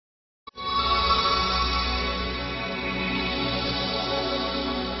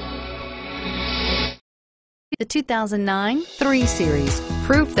The 2009 3 Series.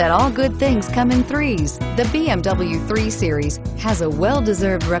 Proof that all good things come in threes. The BMW 3 Series has a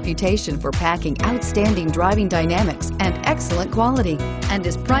well-deserved reputation for packing outstanding driving dynamics and excellent quality and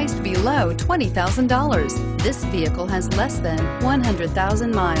is priced below $20,000. This vehicle has less than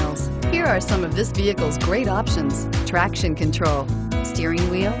 100,000 miles. Here are some of this vehicle's great options: traction control, steering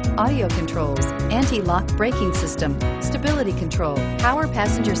wheel audio controls, anti-lock braking system, stability control, power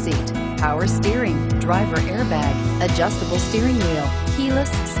passenger seat, power steering, driver airbag, adjustable steering wheel, keyless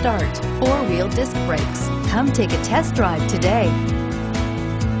start, 4-wheel disc brakes. Come take a test drive today.